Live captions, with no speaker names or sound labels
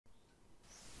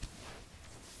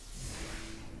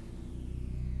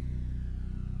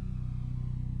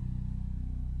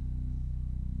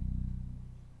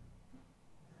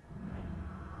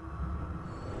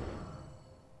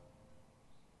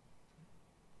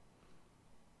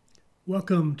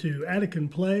Welcome to Attican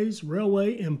Plays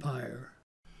Railway Empire.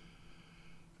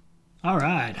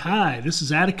 Alright, hi, this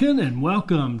is Attican and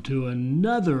welcome to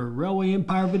another Railway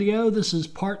Empire video. This is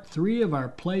part 3 of our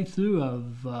playthrough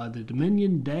of the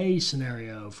Dominion Day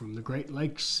scenario from the Great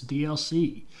Lakes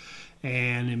DLC.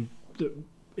 And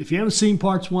if you haven't seen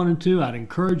parts 1 and 2, I'd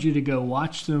encourage you to go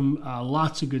watch them.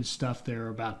 Lots of good stuff there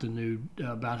about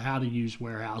about how to use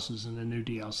warehouses in the new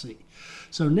DLC.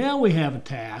 So now we have a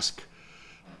task.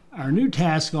 Our new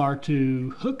tasks are to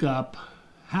hook up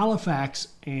Halifax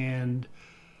and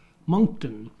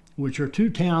Moncton, which are two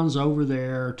towns over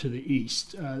there to the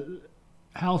east.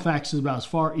 Halifax is about as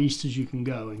far east as you can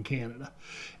go in Canada.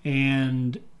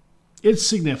 And it's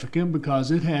significant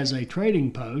because it has a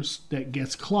trading post that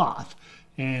gets cloth.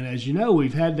 And as you know,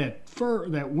 we've had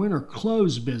that winter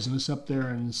clothes business up there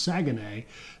in Saguenay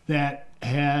that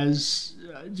has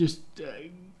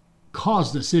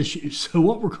caused us issues. So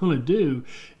what we're going to do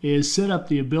is set up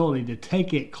the ability to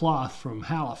take it cloth from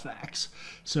Halifax.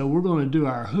 So we're going to do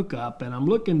our hookup, and I'm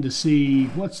looking to see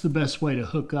what's the best way to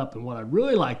hook up. And what I'd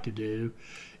really like to do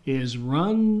is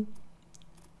run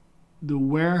the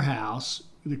warehouse,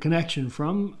 the connection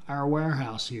from our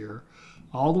warehouse here,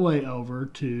 all the way over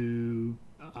to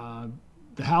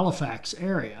the Halifax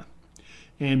area,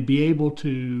 and be able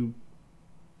to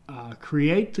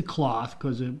create the cloth,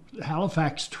 because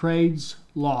Halifax trades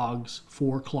logs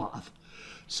for cloth.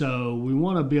 So we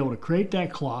want to be able to create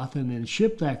that cloth and then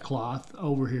ship that cloth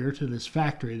over here to this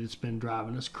factory that's been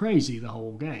driving us crazy the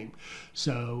whole game.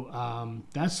 So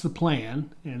that's the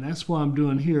plan, and that's what I'm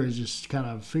doing here, is just kind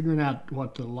of figuring out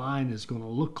what the line is going to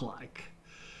look like.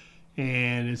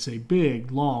 And it's a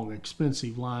big, long,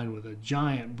 expensive line with a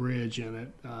giant bridge in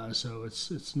it, so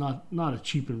it's not a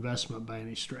cheap investment by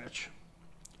any stretch.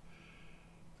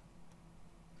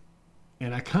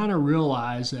 And I kind of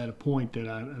realize at a point that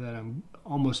I'm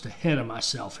almost ahead of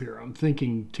myself here. I'm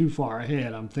thinking too far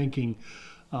ahead. I'm thinking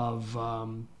of,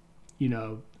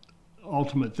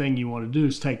 ultimate thing you want to do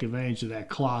is take advantage of that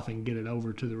cloth and get it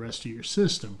over to the rest of your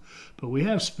system. But we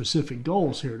have specific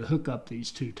goals here to hook up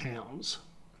these two towns.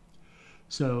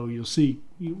 So we'll see,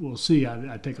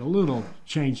 I take a little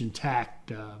change in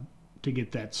tact to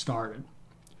get that started.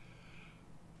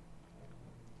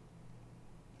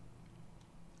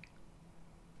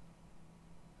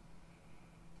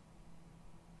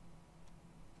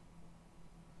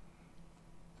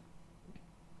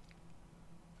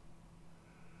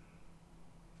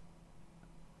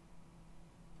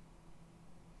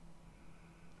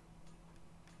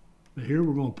 But here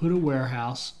we're going to put a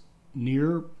warehouse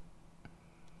near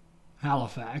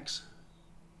Halifax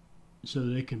so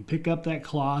they can pick up that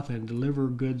cloth and deliver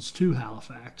goods to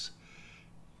Halifax.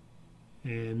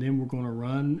 And then we're going to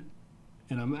run,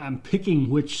 and I'm picking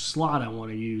which slot I want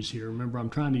to use here. Remember, I'm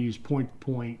trying to use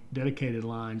point-to-point dedicated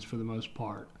lines for the most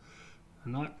part.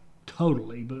 Not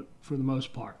totally, but for the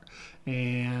most part.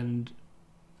 And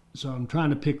so I'm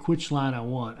trying to pick which line I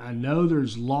want. I know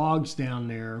there's logs down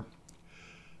there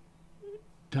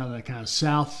kind of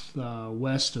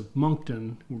southwest of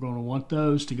Moncton. We're going to want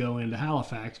those to go into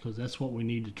Halifax because that's what we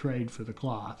need to trade for the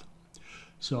cloth.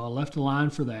 So I left a line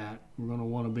for that. We're going to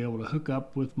want to be able to hook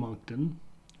up with Moncton,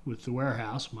 with the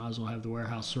warehouse. Might as well have the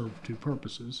warehouse serve two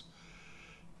purposes.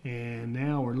 And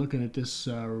now we're looking at this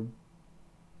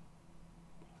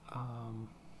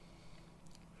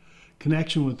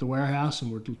connection with the warehouse,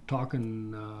 and we're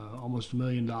talking almost $1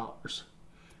 million.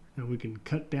 And we can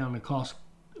cut down the cost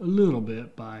a little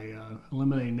bit by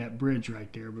eliminating that bridge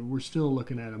right there, but we're still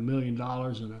looking at $1 million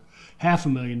and a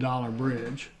 $500,000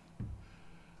 bridge.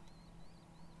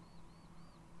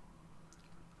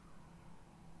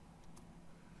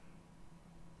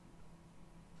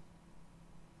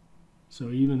 So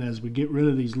even as we get rid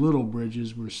of these little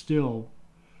bridges, we're still,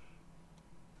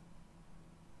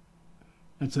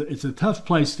 it's a tough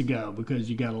place to go because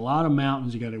you got a lot of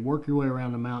mountains. You got to work your way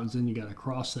around the mountains, then you got to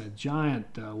cross that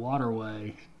giant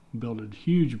waterway, build a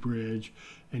huge bridge,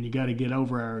 and you got to get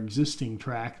over our existing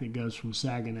track that goes from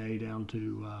Saguenay down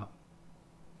to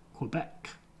Quebec.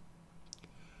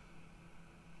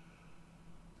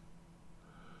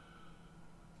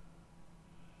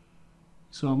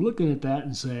 So I'm looking at that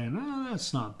and saying, oh,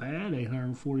 that's not bad,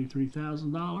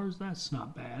 $843,000, that's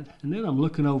not bad. And then I'm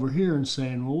looking over here and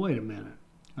saying, well, wait a minute.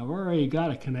 I've already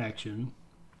got a connection.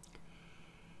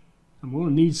 I'm going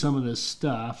to need some of this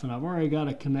stuff, and I've already got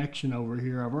a connection over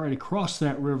here. I've already crossed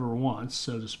that river once,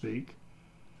 so to speak,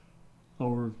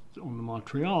 over on the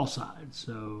Montreal side.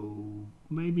 So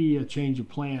maybe a change of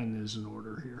plan is in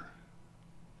order here.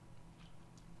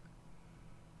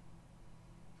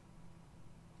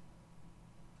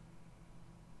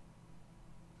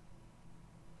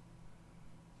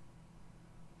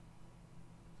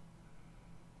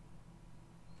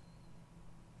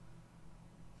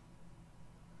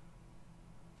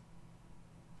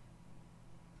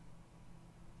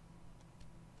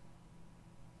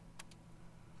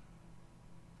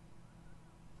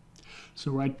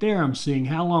 So right there, I'm seeing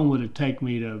how long would it take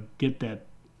me to get that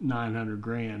 900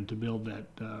 grand to build that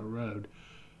road.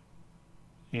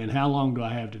 And how long do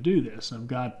I have to do this? I've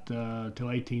got till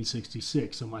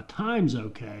 1866, so my time's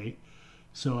okay.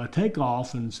 So I take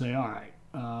off and say, all right,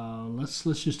 let's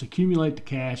just accumulate the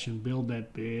cash and build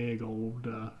that big old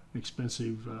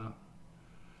expensive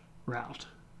route.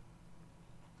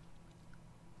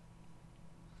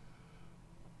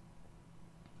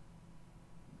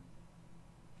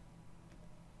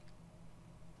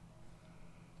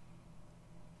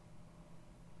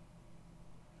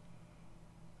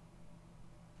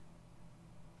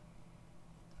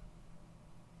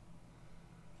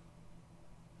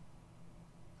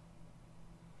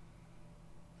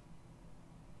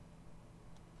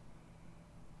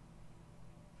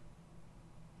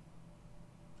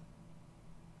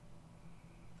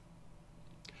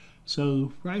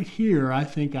 So right here, I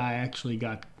think I actually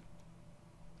got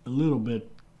a little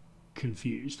bit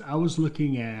confused. I was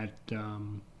looking at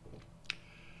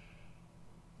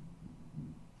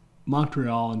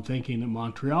Montreal and thinking that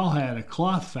Montreal had a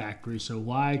cloth factory, so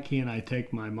why can't I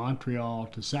take my Montreal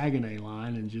to Saguenay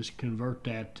line and just convert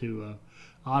that to a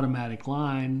automatic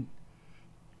line?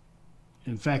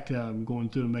 In fact, I'm going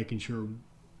through and making sure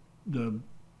the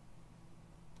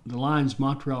lines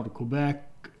Montreal to Quebec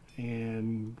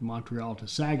and Montreal to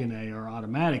Saguenay are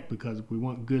automatic because we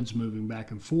want goods moving back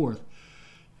and forth.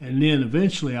 And then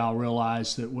eventually I'll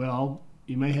realize that, well,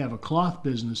 you may have a cloth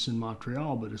business in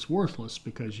Montreal, but it's worthless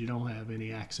because you don't have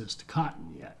any access to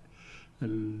cotton yet.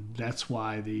 And that's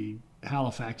why the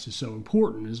Halifax is so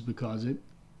important, is because it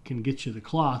can get you the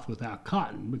cloth without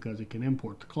cotton because it can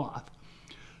import the cloth.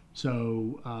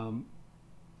 So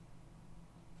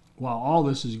while all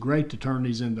this is great to turn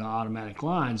these into automatic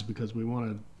lines because we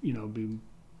want to, be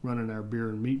running our beer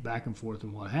and meat back and forth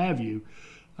and what have you.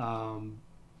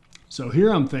 So here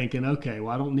I'm thinking, okay,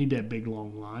 well, I don't need that big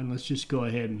long line. Let's just go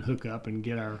ahead and hook up and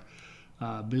get our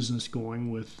business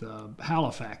going with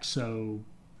Halifax. So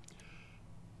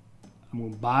I'm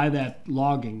going to buy that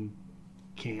logging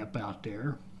camp out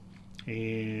there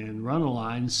and run a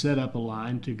line, set up a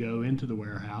line to go into the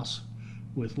warehouse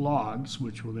with logs,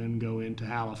 which will then go into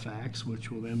Halifax,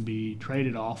 which will then be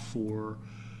traded off for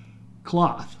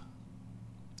cloth.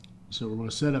 So we're going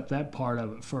to set up that part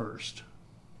of it first.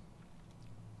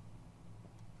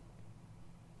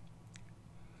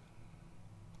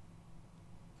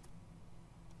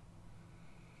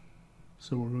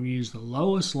 So we're going to use the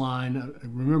lowest line.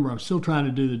 Remember, I'm still trying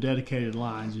to do the dedicated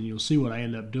lines, and you'll see what I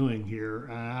end up doing here.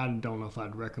 I don't know if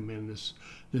I'd recommend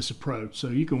this approach. So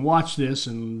you can watch this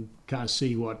and kind of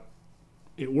see what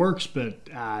it works, but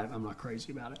I'm not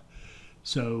crazy about it.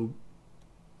 So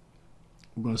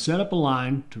we're going to set up a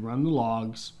line to run the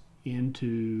logs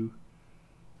into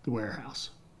the warehouse.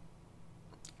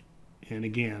 And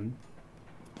again,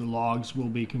 the logs will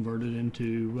be converted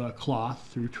into cloth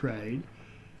through trade.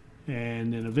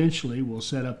 And then eventually we'll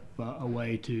set up a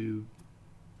way to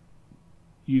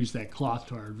use that cloth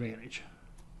to our advantage.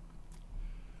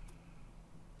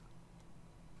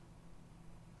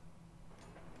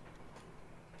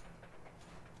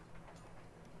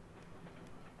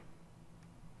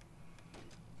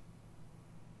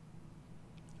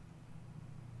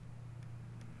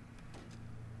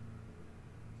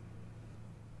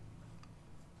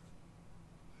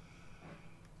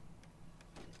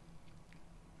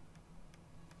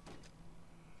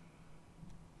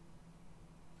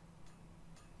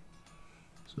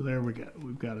 So there we go.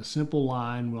 We've got a simple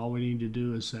line. All we need to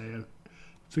do is say,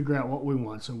 figure out what we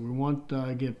want. So we want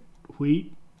to get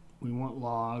wheat, we want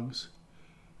logs,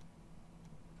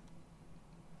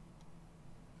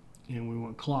 and we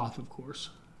want cloth, of course.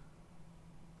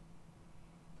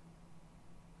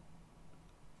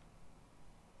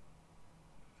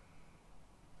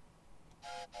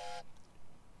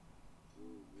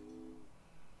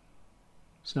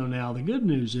 So now the good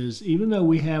news is, even though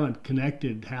we haven't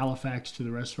connected Halifax to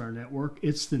the rest of our network,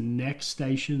 it's the next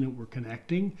station that we're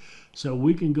connecting. So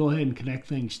we can go ahead and connect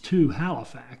things to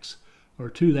Halifax or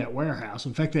to that warehouse.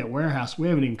 In fact, that warehouse, we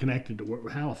haven't even connected to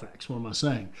Halifax. What am I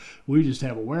saying? We just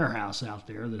have a warehouse out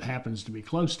there that happens to be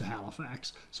close to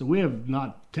Halifax. So we have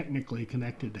not technically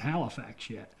connected to Halifax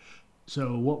yet.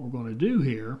 So what we're going to do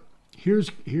here, here's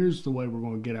the way we're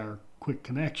going to get our quick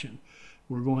connection.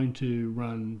 We're going to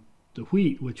run the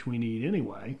wheat, which we need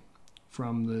anyway,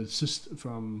 from the system,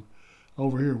 from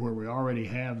over here where we already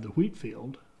have the wheat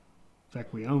field. In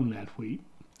fact, we own that wheat.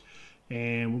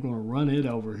 And we're going to run it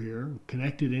over here,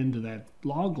 connect it into that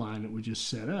log line that we just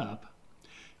set up.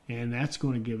 And that's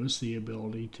going to give us the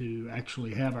ability to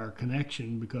actually have our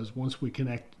connection, because once we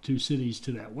connect the two cities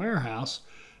to that warehouse,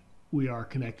 we are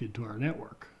connected to our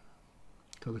network.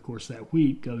 Because of course that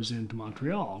wheat goes into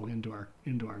Montreal, into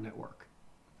our network.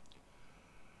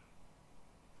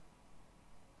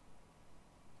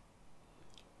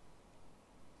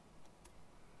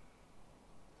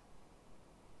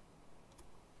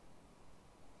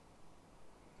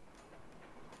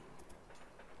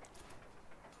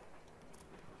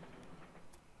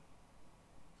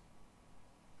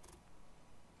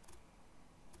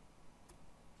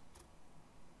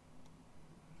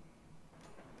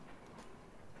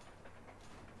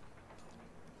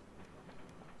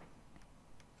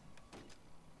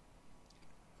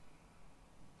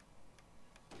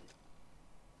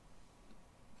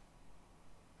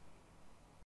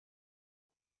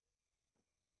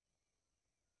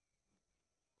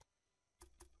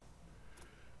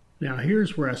 Now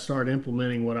here's where I start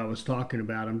implementing what I was talking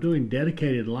about. I'm doing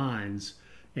dedicated lines,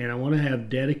 and I want to have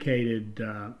dedicated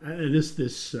I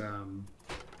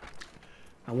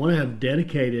want to have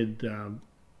dedicated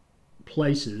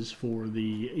places for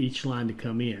each line to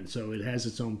come in, so it has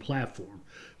its own platform.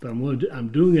 But I'm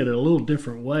doing it a little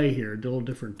different way here, a little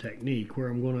different technique, where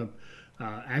I'm going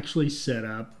to actually set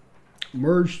up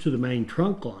merge to the main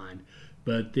trunk line.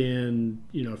 But then,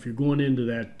 if you're going into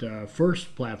that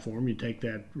first platform, you take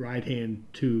that right-hand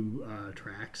two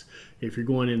tracks. If you're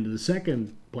going into the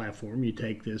second platform, you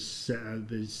take this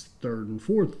third and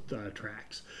fourth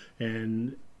tracks.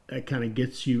 And that kind of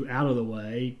gets you out of the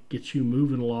way, gets you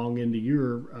moving along into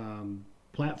your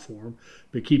platform,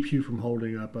 but keeps you from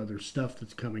holding up other stuff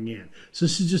that's coming in. So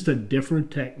this is just a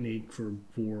different technique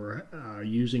for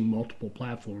using multiple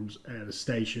platforms at a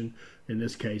station, in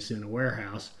this case in a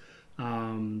warehouse.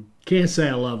 Can't say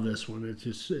I love this one. It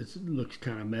looks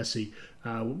kind of messy.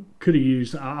 Could have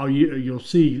used. You'll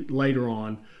see later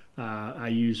on. I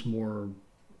use more.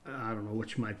 I don't know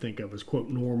what you might think of as quote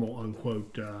normal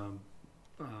unquote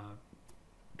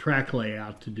track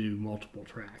layout to do multiple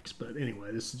tracks. But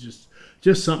anyway, this is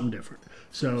just something different.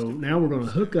 So now we're going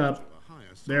to hook up.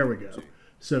 There we go.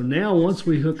 So now once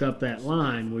we hook up that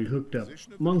line, we hooked up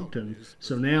Moncton.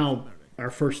 So now our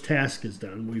first task is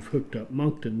done. We've hooked up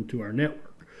Moncton to our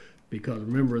network, because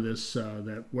remember this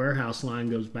that warehouse line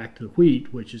goes back to the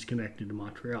wheat, which is connected to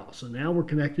Montreal. So now we're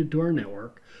connected to our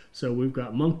network. So we've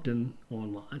got Moncton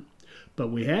online,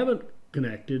 but we haven't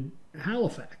connected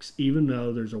Halifax, even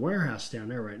though there's a warehouse down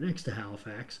there right next to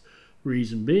Halifax.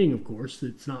 Reason being, of course,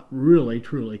 it's not really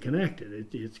truly connected.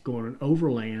 It's going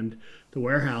overland. The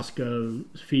warehouse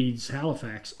feeds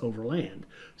Halifax overland.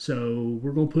 So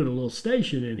we're going to put a little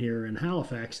station in here in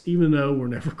Halifax, even though we're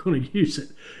never going to use it.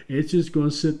 It's just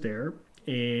going to sit there,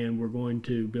 and we're going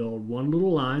to build one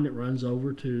little line that runs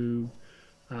over to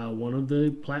one of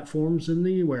the platforms in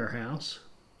the warehouse.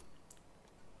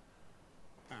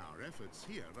 Our efforts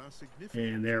here are significant.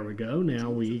 And there we go. Now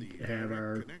we have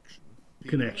our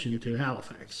connection to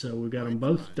Halifax. So we've got them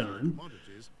both done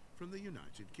from the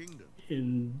United Kingdom.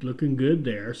 And looking good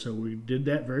there. So we did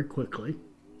that very quickly.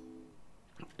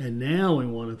 And now we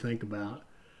want to think about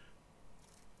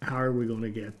how are we going to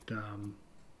get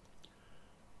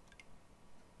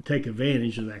take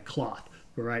advantage of that cloth.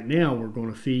 But right now we're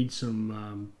going to feed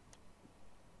some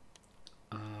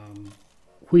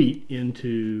wheat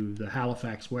into the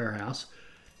Halifax warehouse,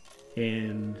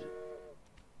 and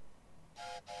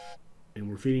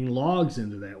we're feeding logs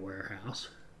into that warehouse.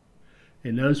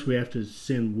 And notice we have to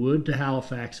send wood to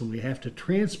Halifax, and we have to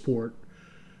transport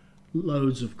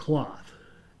loads of cloth.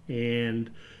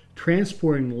 And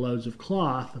transporting the loads of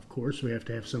cloth, of course, we have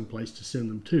to have some place to send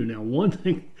them to. Now, one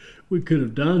thing we could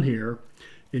have done here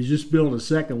is just build a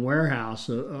second warehouse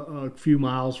a few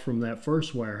miles from that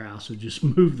first warehouse and just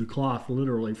move the cloth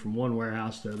literally from one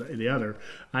warehouse to the other.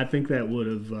 I think that would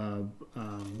have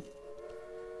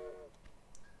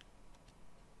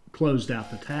closed out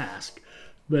the task,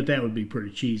 but that would be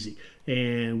pretty cheesy.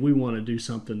 And we want to do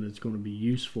something that's going to be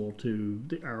useful to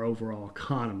our overall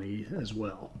economy as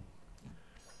well.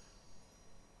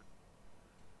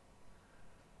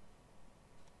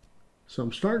 So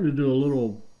I'm starting to do a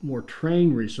little more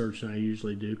train research than I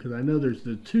usually do, because I know there's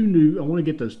the two new, I want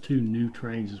to get those two new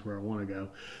trains is where I want to go.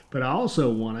 But I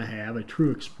also want to have a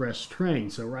True Express train.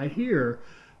 So right here,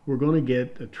 we're going to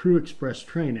get a True Express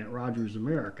train at Rogers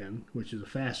American, which is a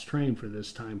fast train for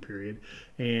this time period.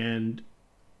 And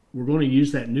we're going to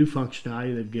use that new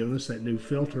functionality they've given us, that new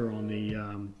filter on the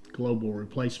global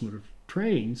replacement of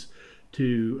trains,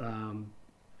 to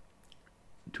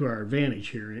our advantage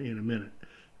here in a minute,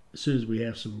 as soon as we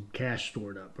have some cash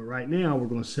stored up. But right now we're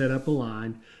going to set up a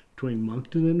line between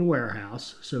Moncton and the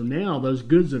warehouse. So now those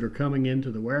goods that are coming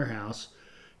into the warehouse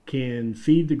can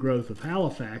feed the growth of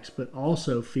Halifax, but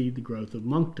also feed the growth of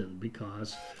Moncton,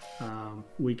 because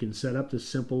we can set up this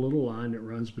simple little line that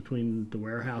runs between the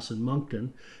warehouse and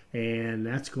Moncton, and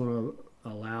that's going to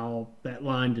allow that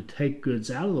line to take goods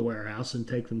out of the warehouse and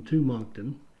take them to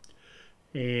Moncton.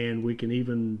 And we can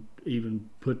even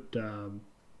put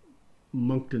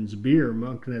Moncton's beer.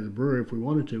 Moncton has a brewery. If we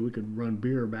wanted to, we could run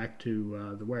beer back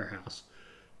to the warehouse.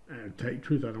 To tell you the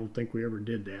truth, I don't think we ever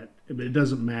did that, but it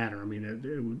doesn't matter. I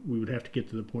mean, we would have to get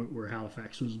to the point where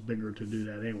Halifax was bigger to do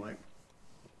that anyway.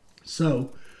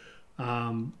 So,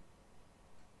 and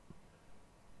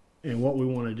what we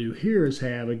want to do here is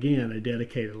have, again, a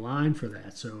dedicated line for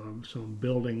that. So I'm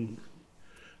building,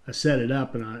 I set it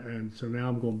up, and so now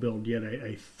I'm going to build yet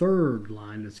a third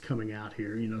line that's coming out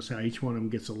here. You notice how each one of them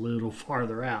gets a little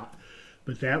farther out,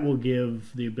 but that will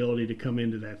give the ability to come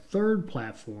into that third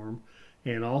platform,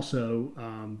 and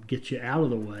also get you out of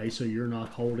the way so you're not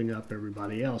holding up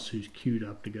everybody else who's queued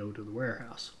up to go to the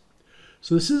warehouse.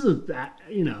 So this is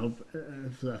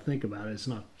if I think about it, it's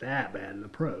not that bad an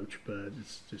approach, but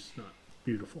it's just not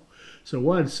beautiful. So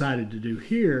what I decided to do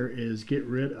here is get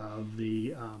rid of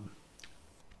the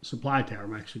supply tower.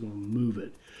 I'm actually going to move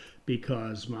it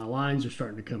because my lines are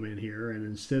starting to come in here, and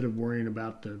instead of worrying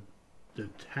about the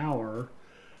tower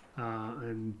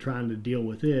and trying to deal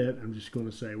with it, I'm just going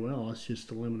to say, well, let's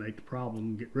just eliminate the problem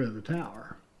and get rid of the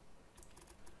tower.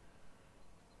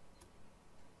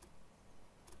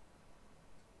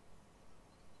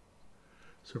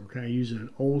 So we're kind of using an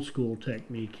old school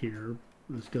technique here.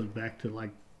 This goes back to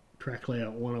like track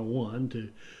layout 101 to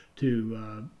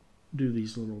do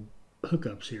these little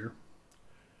hookups here.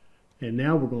 And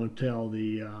now we're going to tell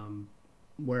the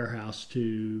warehouse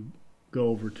to go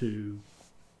over to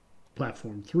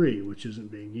platform 3, which isn't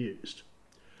being used.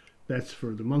 That's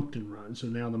for the Moncton run. So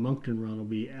now the Moncton run will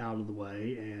be out of the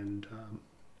way, and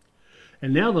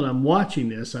now that I'm watching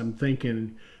this, I'm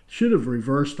thinking, should have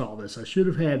reversed all this. I should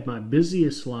have had my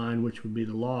busiest line, which would be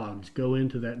the logs, go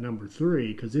into that number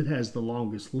 3 because it has the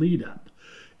longest lead up.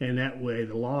 And that way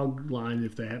the log line,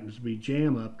 if there happens to be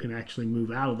jam up, can actually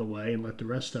move out of the way and let the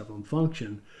rest of them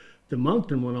function. The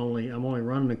Moncton one, I'm only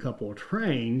running a couple of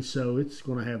trains, so it's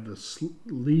going to have the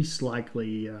least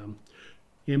likely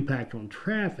impact on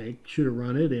traffic. Should have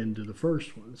run it into the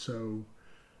first one. So,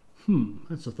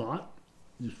 that's a thought.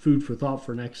 Just food for thought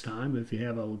for next time. If you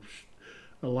have a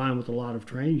line with a lot of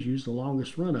trains, use the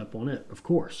longest run up on it, of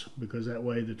course, because that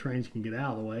way the trains can get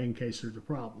out of the way in case there's a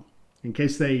problem, in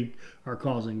case they are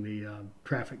causing the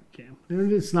traffic jam.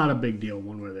 And it's not a big deal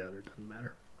one way or the other. It doesn't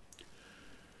matter.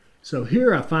 So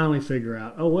here I finally figure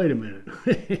out, oh, wait a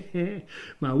minute.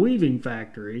 My weaving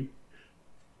factory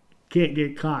can't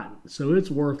get cotton, so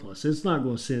it's worthless. It's not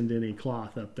going to send any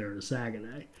cloth up there to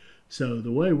Saguenay. So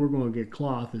the way we're going to get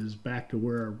cloth is back to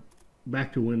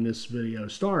when this video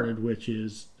started, which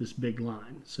is this big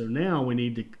line. So now we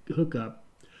need to hook up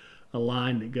a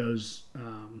line that goes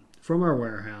from our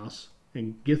warehouse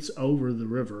and gets over the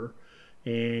river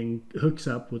and hooks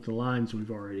up with the lines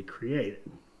we've already created.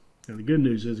 Now the good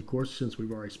news is, of course, since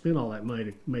we've already spent all that money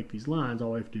to make these lines,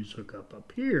 all we have to do is hook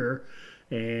up here,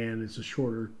 and it's a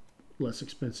shorter, less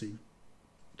expensive.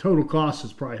 Total cost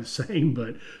is probably the same,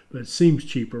 but it seems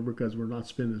cheaper because we're not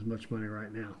spending as much money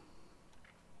right now.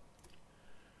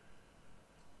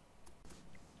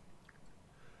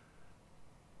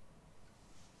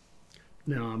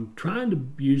 Now I'm trying to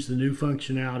use the new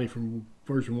functionality from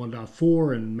version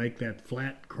 1.4 and make that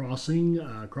flat crossing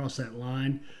across that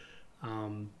line.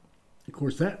 Of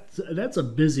course, that's a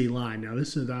busy line. Now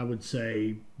this is, I would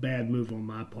say, bad move on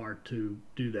my part to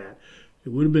do that. It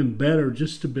would have been better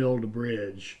just to build a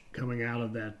bridge coming out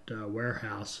of that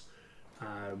warehouse.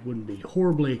 It wouldn't be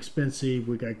horribly expensive.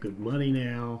 We got good money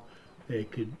now.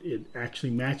 It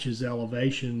actually matches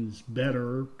elevations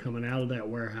better coming out of that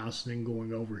warehouse and then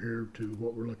going over here to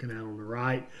what we're looking at on the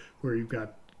right, where you've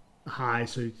got high.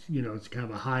 So it's kind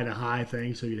of a high to high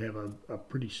thing. So you'd have a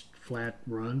pretty flat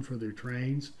run for their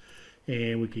trains,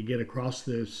 and we could get across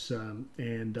this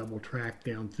and double track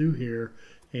down through here.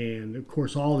 And of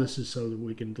course, all this is so that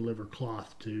we can deliver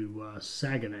cloth to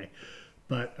Saguenay.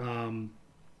 But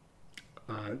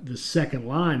the second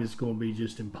line is going to be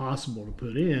just impossible to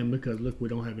put in because, look, we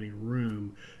don't have any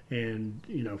room. And,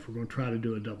 if we're going to try to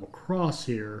do a double cross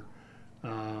here,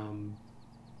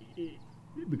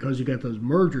 because you got those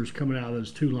mergers coming out of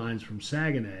those two lines from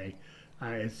Saguenay,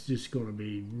 it's just going to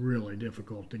be really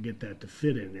difficult to get that to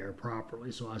fit in there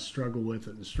properly. So I struggle with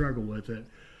it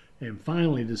and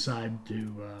finally decide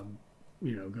to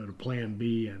go to plan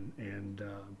B and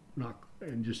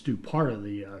just do part of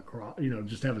the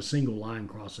just have a single line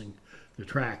crossing the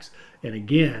tracks. And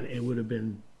again, it would have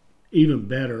been even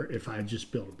better if I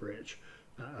just built a bridge.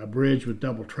 A bridge with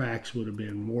double tracks would have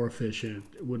been more efficient.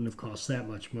 It wouldn't have cost that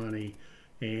much money,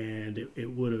 and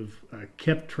it would have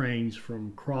kept trains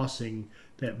from crossing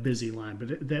that busy line.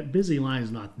 But that busy line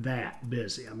is not that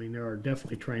busy. I mean, there are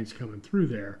definitely trains coming through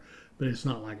there, but it's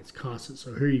not like it's constant.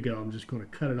 So here you go. I'm just going to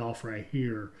cut it off right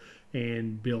here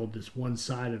and build this one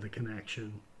side of the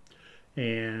connection.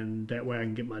 And that way I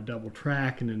can get my double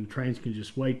track, and then the trains can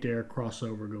just wait there, cross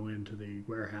over, go into the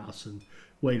warehouse, and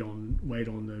wait on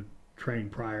the train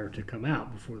prior to come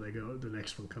out before they go. The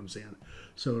next one comes in.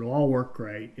 So it'll all work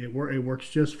great. It works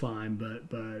just fine.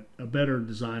 But a better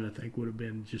design, I think, would have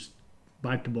been just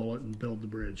bite the bullet and build the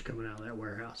bridge coming out of that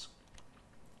warehouse.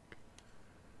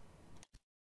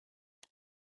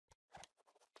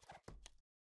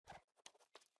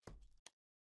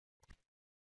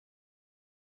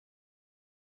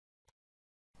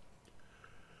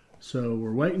 So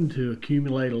we're waiting to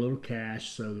accumulate a little cash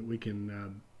so that we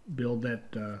can build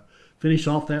that, finish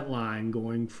off that line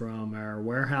going from our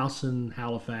warehouse in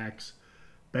Halifax,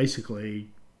 basically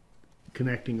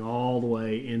connecting all the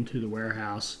way into the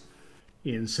warehouse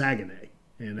in Saguenay.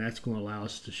 And that's going to allow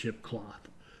us to ship cloth.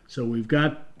 So we've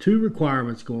got two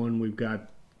requirements going. We've got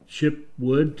ship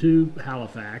wood to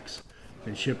Halifax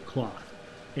and ship cloth.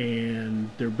 And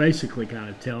they're basically kind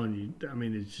of telling you, I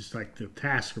mean, it's just like the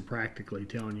tasks are practically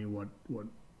telling you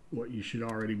what you should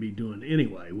already be doing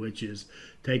anyway, which is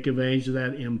take advantage of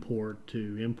that import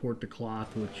to import the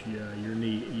cloth, which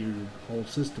your whole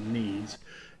system needs.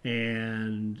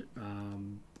 And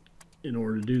in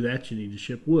order to do that, you need to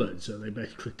ship wood. So they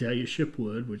basically tell you ship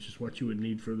wood, which is what you would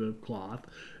need for the cloth,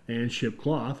 and ship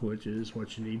cloth, which is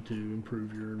what you need to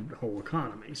improve your whole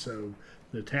economy. So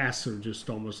the tasks are just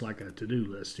almost like a to-do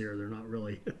list here. They're not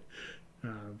really,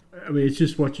 I mean, it's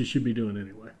just what you should be doing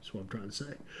anyway. That's what I'm trying to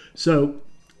say. So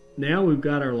now we've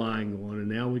got our line going, and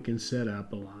now we can set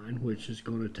up a line which is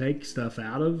going to take stuff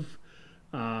out of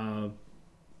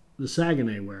the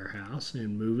Saguenay warehouse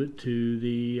and move it to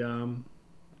the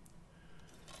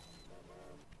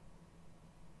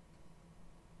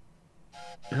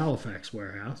Halifax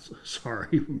warehouse.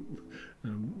 Sorry,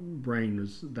 brain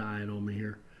was dying on me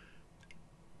here.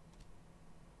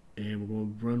 And we're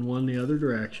going to run one the other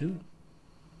direction.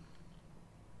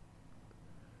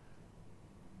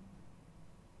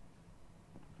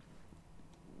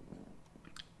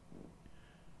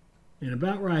 And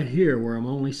about right here, where I'm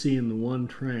only seeing the one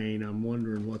train, I'm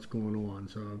wondering what's going on.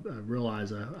 So I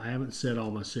realize I haven't set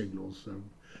all my signals. So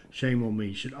shame on me.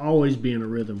 You should always be in a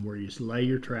rhythm where you lay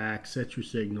your tracks, set your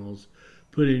signals,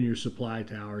 put in your supply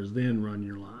towers, then run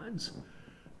your lines.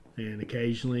 And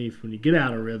occasionally, when you get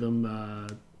out of rhythm,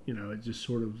 it just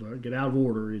sort of get out of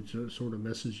order. It just sort of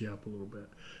messes you up a little bit.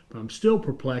 But I'm still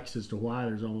perplexed as to why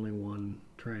there's only one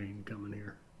train coming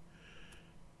here.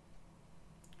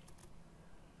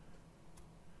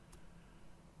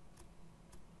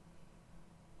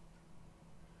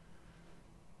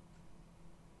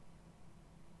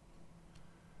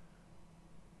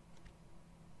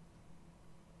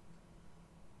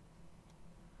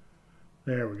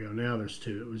 There we go. Now there's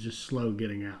two. It was just slow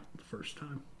getting out the first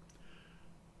time.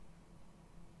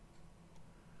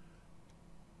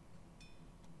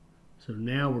 So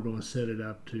now we're going to set it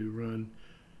up to run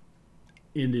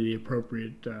into the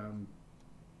appropriate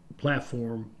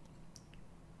platform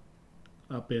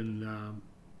up in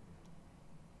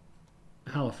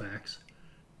Halifax,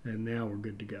 and now we're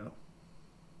good to go.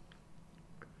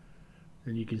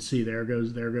 And you can see there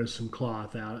goes some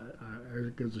cloth out. There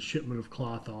goes a shipment of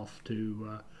cloth off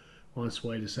to on its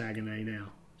way to Saguenay now.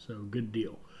 So good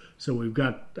deal. So we've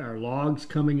got our logs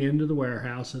coming into the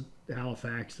warehouse at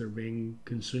Halifax. They're being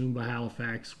consumed by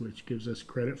Halifax, which gives us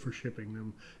credit for shipping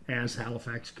them as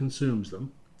Halifax consumes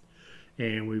them.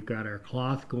 And we've got our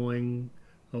cloth going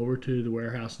over to the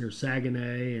warehouse near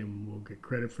Saguenay, and we'll get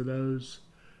credit for those.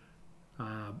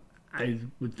 I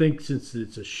would think since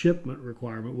it's a shipment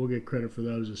requirement, we'll get credit for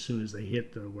those as soon as they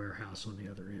hit the warehouse on the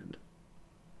other end.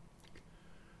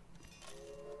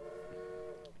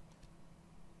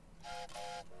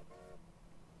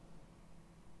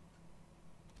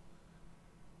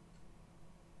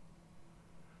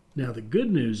 Now the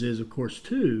good news is, of course,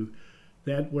 too,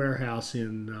 that warehouse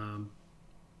in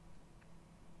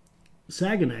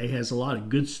Saguenay has a lot of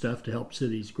good stuff to help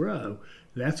cities grow.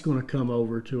 That's going to come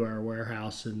over to our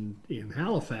warehouse in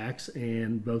Halifax,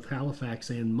 and both Halifax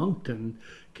and Moncton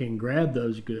can grab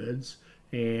those goods,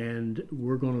 and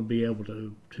we're going to be able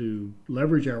to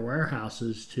leverage our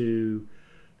warehouses to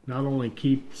not only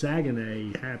keep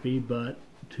Saguenay happy, but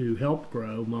to help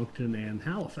grow Moncton and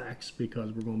Halifax,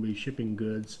 because we're going to be shipping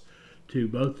goods to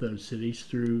both those cities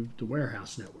through the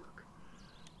warehouse network.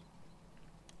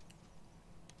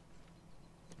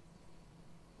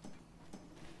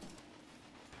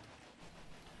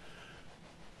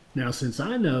 Now, since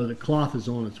I know that cloth is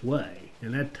on its way,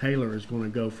 and that tailor is going to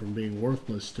go from being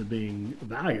worthless to being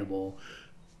valuable,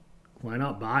 why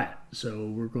not buy it? So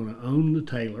we're going to own the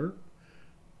tailor,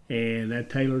 and that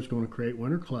tailor is going to create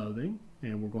winter clothing,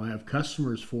 and we're going to have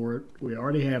customers for it. We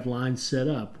already have lines set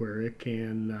up where it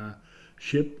can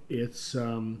ship its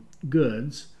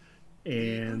goods.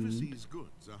 And overseas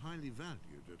goods are highly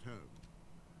valued at home.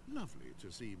 Lovely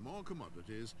to see more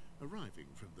commodities arriving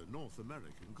from the North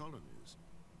American colonies.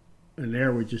 and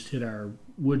there we just hit our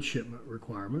wood shipment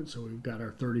requirement, so we've got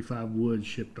our 35 wood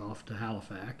shipped off to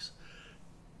Halifax.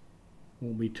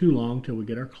 Won't be too long till we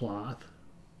get our cloth.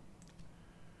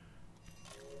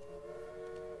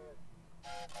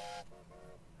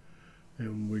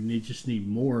 And we just need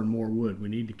more and more wood. We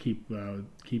need to keep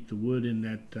the wood in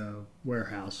that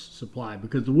warehouse supply,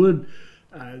 because the wood.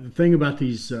 The thing about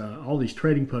these all these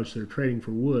trading posts that are trading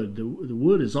for wood, the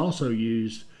wood is also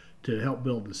used to help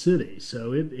build the city.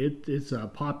 So it's a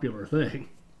popular thing.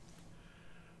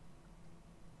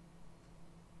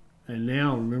 And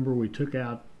now remember, we took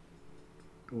out.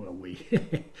 Well,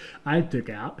 I took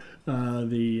out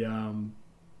the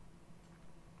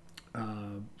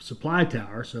supply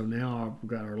tower, so now I've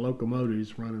got our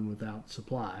locomotives running without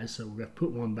supplies, so we've got to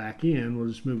put one back in. We'll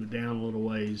just move it down a little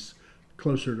ways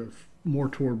closer to more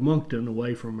toward Moncton,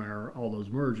 away from all those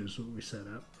merges that we set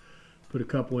up. Put a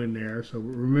couple in there. So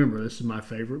remember, this is my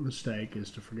favorite mistake, is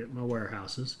to forget my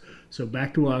warehouses. So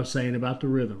back to what I was saying about the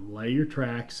rhythm. Lay your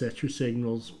tracks, set your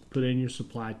signals, put in your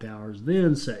supply towers,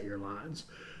 then set your lines.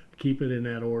 Keep it in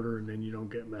that order, and then you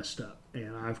don't get messed up.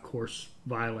 And I, of course,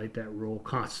 violate that rule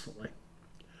constantly.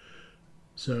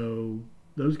 So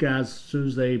those guys, as soon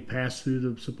as they pass through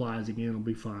the supplies again, will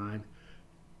be fine.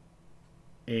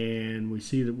 And we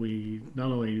see that we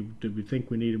not only did we think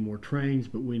we needed more trains,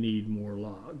 but we need more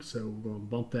logs. So we're going to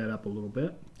bump that up a little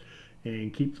bit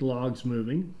and keep the logs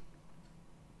moving.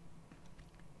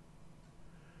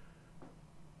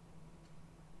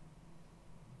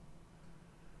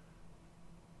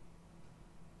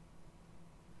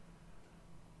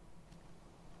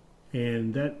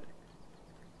 And that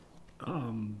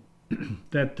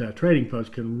that trading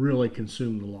post can really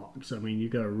consume the logs. I mean, you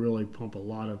got to really pump a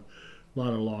lot of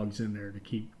logs in there to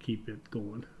keep it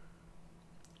going.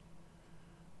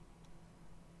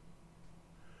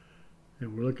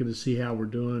 And we're looking to see how we're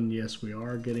doing. Yes, we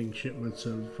are getting shipments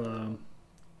of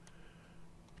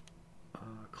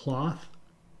cloth,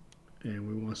 and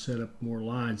we want to set up more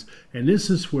lines. And this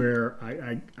is where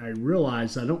I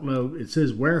realize, I don't know, it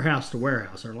says warehouse to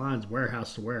warehouse. Our line's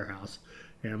warehouse to warehouse,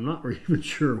 and I'm not even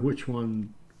sure which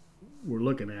one we're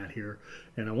looking at here.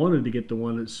 And I wanted to get the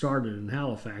one that started in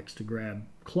Halifax to grab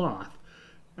cloth,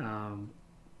 but I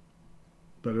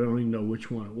don't even know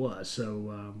which one it was.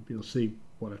 So you'll see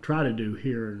what I try to do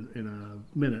here in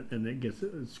a minute, and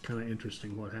it's kind of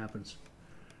interesting what happens.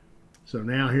 So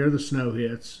now here the snow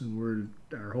hits, and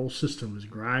our whole system is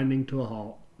grinding to a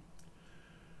halt.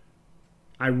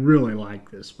 I really like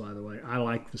this, by the way. I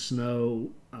like the snow,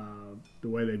 the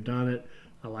way they've done it.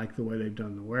 I like the way they've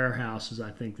done the warehouses.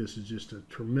 I think this is just a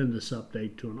tremendous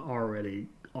update to an already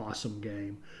awesome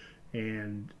game,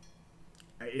 and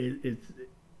it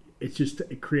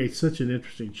creates such an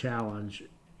interesting challenge.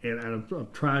 And I'm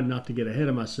trying not to get ahead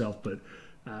of myself, but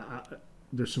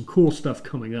there's some cool stuff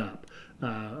coming up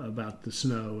about the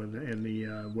snow and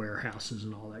the warehouses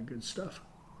and all that good stuff.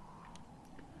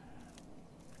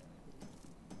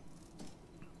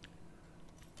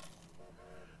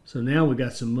 So now we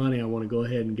got some money. I want to go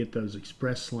ahead and get those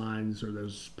express lines or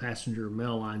those passenger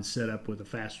mail lines set up with a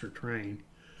faster train.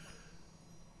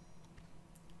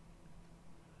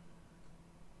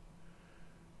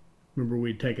 Remember,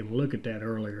 we'd taken a look at that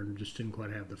earlier and just didn't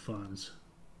quite have the funds.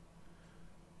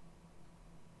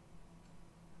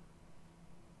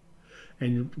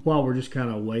 And while we're just kind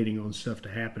of waiting on stuff to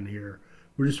happen here,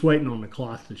 we're just waiting on the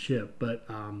cloth to ship. But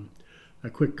a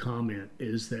quick comment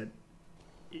is that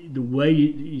the way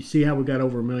you see how we got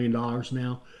over $1 million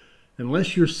now,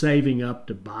 unless you're saving up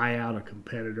to buy out a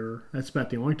competitor, that's about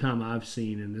the only time I've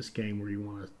seen in this game where you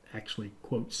want to actually,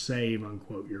 quote, save,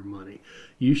 unquote, your money.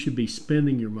 You should be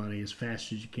spending your money as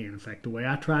fast as you can. In fact, the way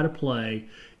I try to play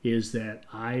is that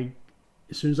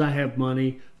as soon as I have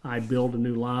money, I build a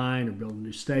new line or build a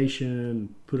new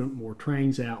station, put more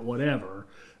trains out, whatever,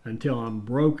 until I'm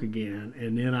broke again,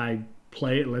 and then I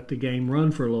play it, let the game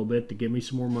run for a little bit to give me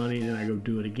some more money, and then I go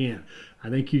do it again. I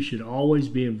think you should always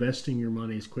be investing your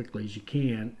money as quickly as you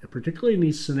can, particularly in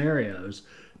these scenarios,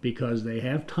 because they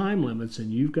have time limits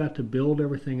and you've got to build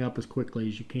everything up as quickly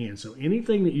as you can. So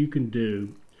anything that you can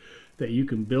do, that you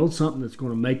can build something that's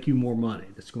going to make you more money,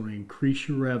 that's going to increase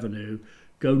your revenue,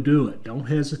 go do it. Don't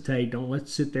hesitate. Don't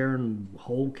let's sit there and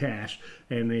hold cash.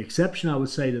 And the exception I would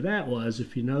say to that was,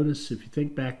 if you notice, if you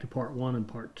think back to part 1 and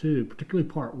part 2, particularly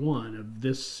part 1 of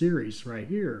this series right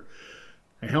here,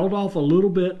 I held off a little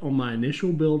bit on my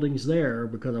initial buildings there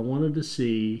because I wanted to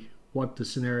see what the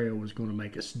scenario was going to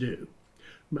make us do.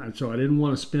 So I didn't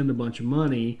want to spend a bunch of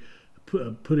money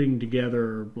putting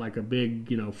together like a big,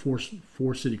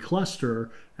 four city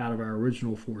cluster out of our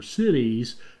original 4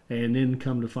 cities, and then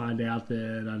come to find out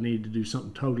that I need to do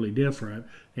something totally different,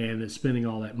 and that spending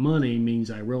all that money means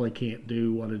I really can't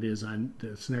do what it is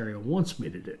the scenario wants me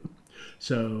to do.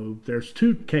 So there's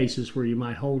 2 cases where you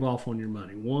might hold off on your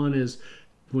money. One is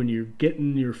when you're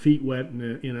getting your feet wet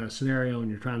in a scenario and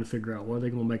you're trying to figure out what are they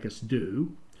going to make us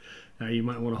do. You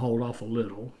might want to hold off a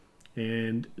little.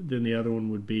 And then the other one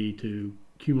would be to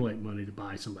accumulate money to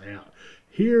buy somebody out.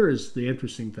 Here is the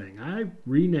interesting thing. I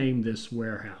renamed this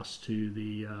warehouse to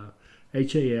the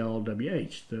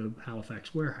HALWH, the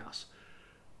Halifax Warehouse.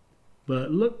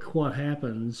 But look what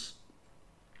happens.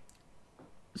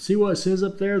 See what it says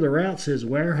up there? The route says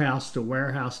warehouse to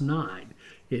warehouse 9.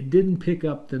 It didn't pick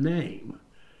up the name.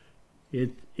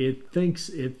 It thinks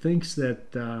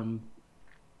that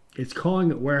it's calling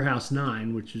it warehouse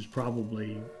 9, which is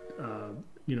probably a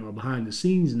behind the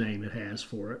scenes name it has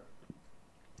for it,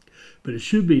 but it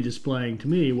should be displaying to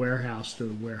me warehouse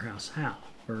to warehouse HAL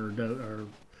or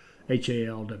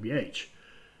HALWH.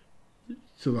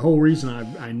 So the whole reason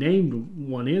I named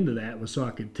one end of that was so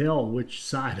I could tell which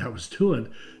side I was doing.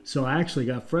 So I actually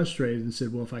got frustrated and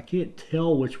said, well, if I can't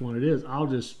tell which one it is, I'll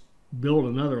just build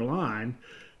another line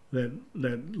that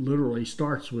literally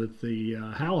starts with the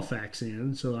Halifax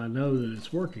end, so I know that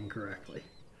it's working correctly.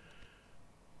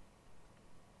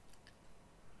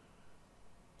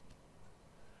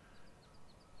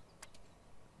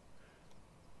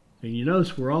 And you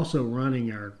notice we're also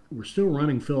we're still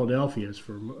running Philadelphia's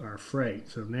for our freight.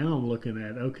 So now I'm looking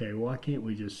at, okay, why can't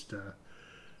we just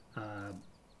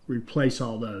replace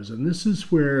all those? And this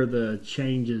is where the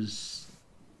changes,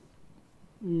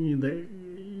 they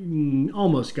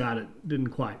almost got it, didn't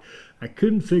quite. I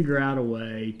couldn't figure out a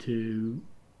way to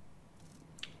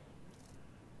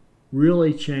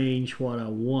really change what I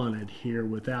wanted here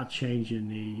without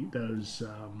changing those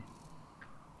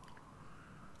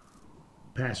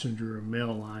passenger and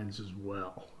mail lines as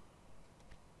well.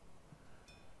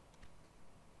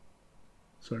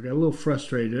 So I got a little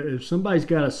frustrated. If somebody's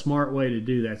got a smart way to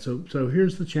do that, so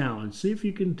here's the challenge. See if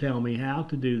you can tell me how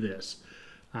to do this.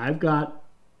 I've got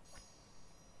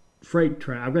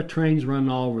I've got trains running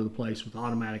all over the place with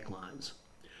automatic lines,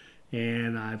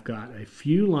 and I've got a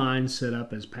few lines set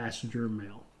up as passenger and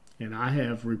mail, and I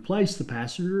have replaced the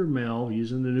passenger and mail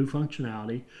using the new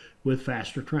functionality with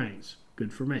faster trains.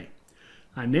 Good for me.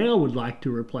 I now would like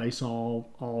to replace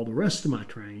all the rest of my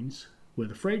trains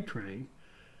with a freight train,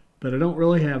 but I don't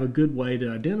really have a good way to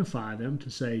identify them to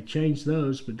say change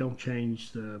those, but don't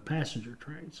change the passenger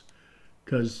trains,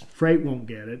 because freight won't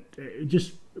get it.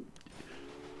 Just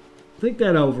think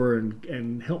that over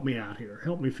and help me out here.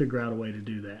 Help me figure out a way to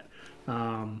do that.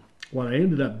 What I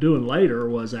ended up doing later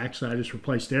was actually I just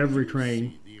replaced every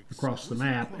train across the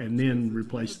map and then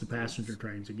replaced the passenger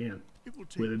trains again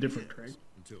with a different train.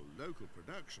 Until local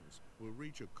productions will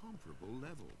reach a comparable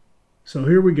level. So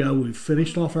here we go. We've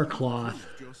finished off our cloth.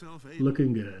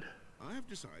 Looking good. I have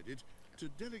decided to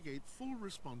delegate full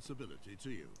responsibility to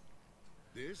you.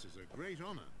 This is a great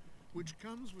honor, which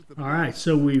comes with the... All right,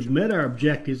 so we've met our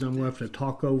objectives. I'm going to have to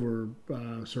talk over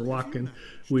Sir Watkin.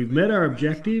 We've met our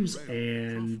objectives,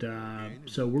 and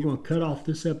so we're going to cut off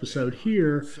this episode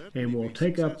here, and we'll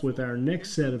take up with our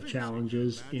next set of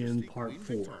challenges in part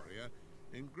 4.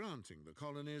 In granting the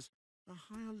colonies a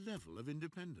higher level of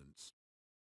independence.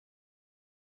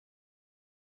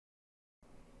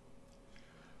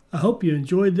 I hope you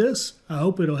enjoyed this. I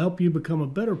hope it'll help you become a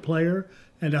better player,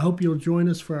 and I hope you'll join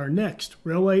us for our next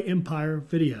Railway Empire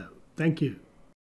video. Thank you.